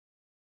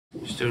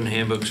Student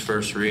handbooks,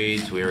 first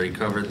reads, we already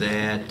covered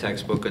that.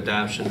 Textbook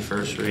adoption,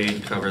 first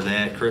read, cover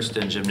that.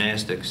 Kristen,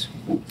 gymnastics.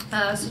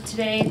 So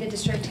today the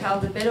district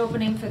held a bid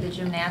opening for the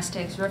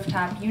gymnastics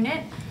rooftop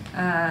unit.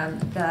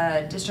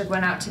 The district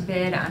went out to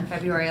bid on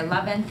February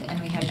 11th, and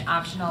we had an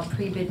optional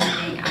pre-bid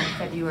meeting on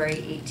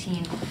February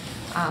 18th.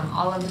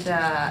 All of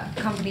the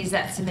companies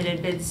that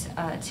submitted bids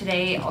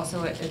today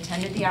also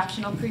attended the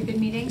optional pre-bid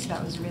meeting, so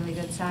that was a really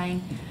good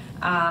sign.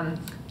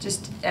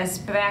 Just as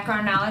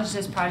background knowledge,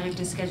 this project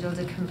is scheduled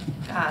to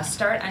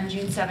start on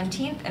June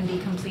 17th and be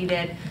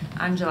completed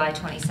on July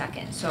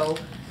 22nd. So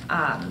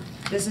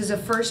this is a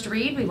first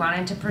read. We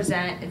wanted to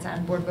present, it's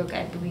on board book,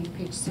 I believe,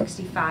 page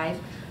 65.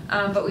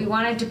 But we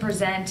wanted to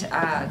present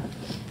all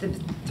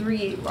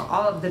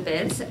of the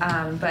bids,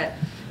 but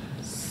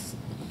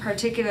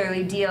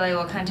particularly DLA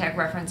will contact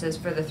references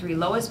for the 3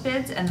 lowest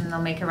bids, and then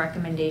they'll make a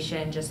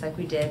recommendation just like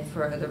we did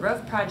for the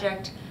roof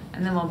project,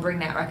 and then we'll bring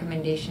that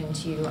recommendation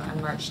to you on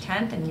March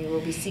 10th, and we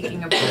will be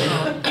seeking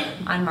approval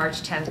on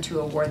March 10th to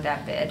award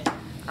that bid.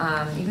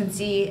 You can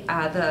see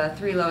the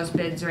 3 lowest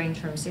bids range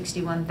from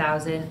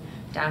 $61,000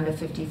 down to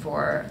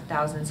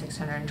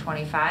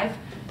 $54,625.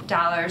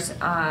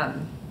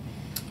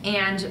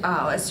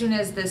 As soon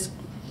as this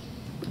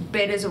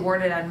bid is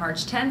awarded on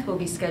March 10th, we'll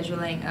be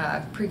scheduling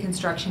a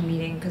pre-construction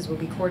meeting because we'll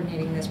be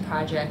coordinating this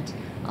project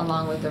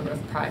along with the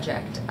roof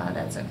project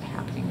that's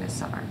happening this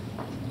summer.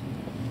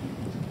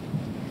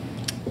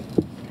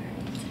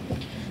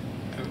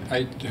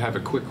 I have a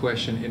quick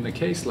question. In a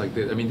case like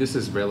this, I mean, this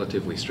is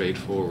relatively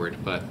straightforward,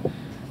 but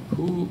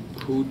who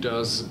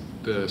does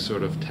the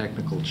sort of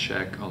technical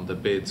check on the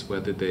bids,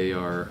 whether they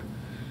are,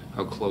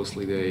 how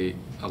closely they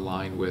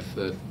align with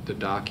the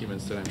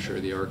documents that I'm sure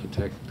the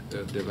architect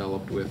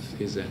developed with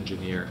his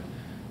engineer?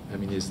 I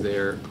mean, is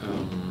there...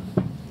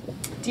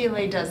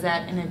 DLA does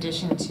that in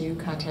addition to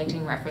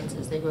contacting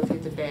references. They go through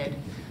the bid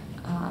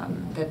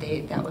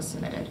that was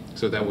submitted.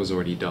 So that was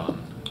already done?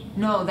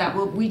 No,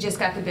 we just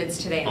got the bids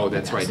today. Oh,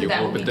 that's right. So you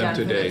that opened them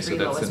today, so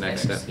that's the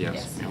next bidders. step.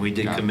 Yes. And we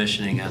did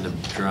commissioning on the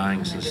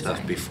drawings and stuff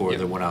design. before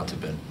they went out to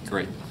bid.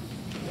 Great.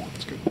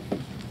 That's good.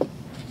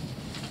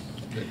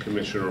 The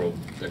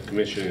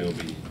commissioning will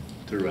be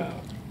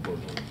throughout.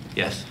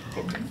 Yes.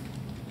 Okay.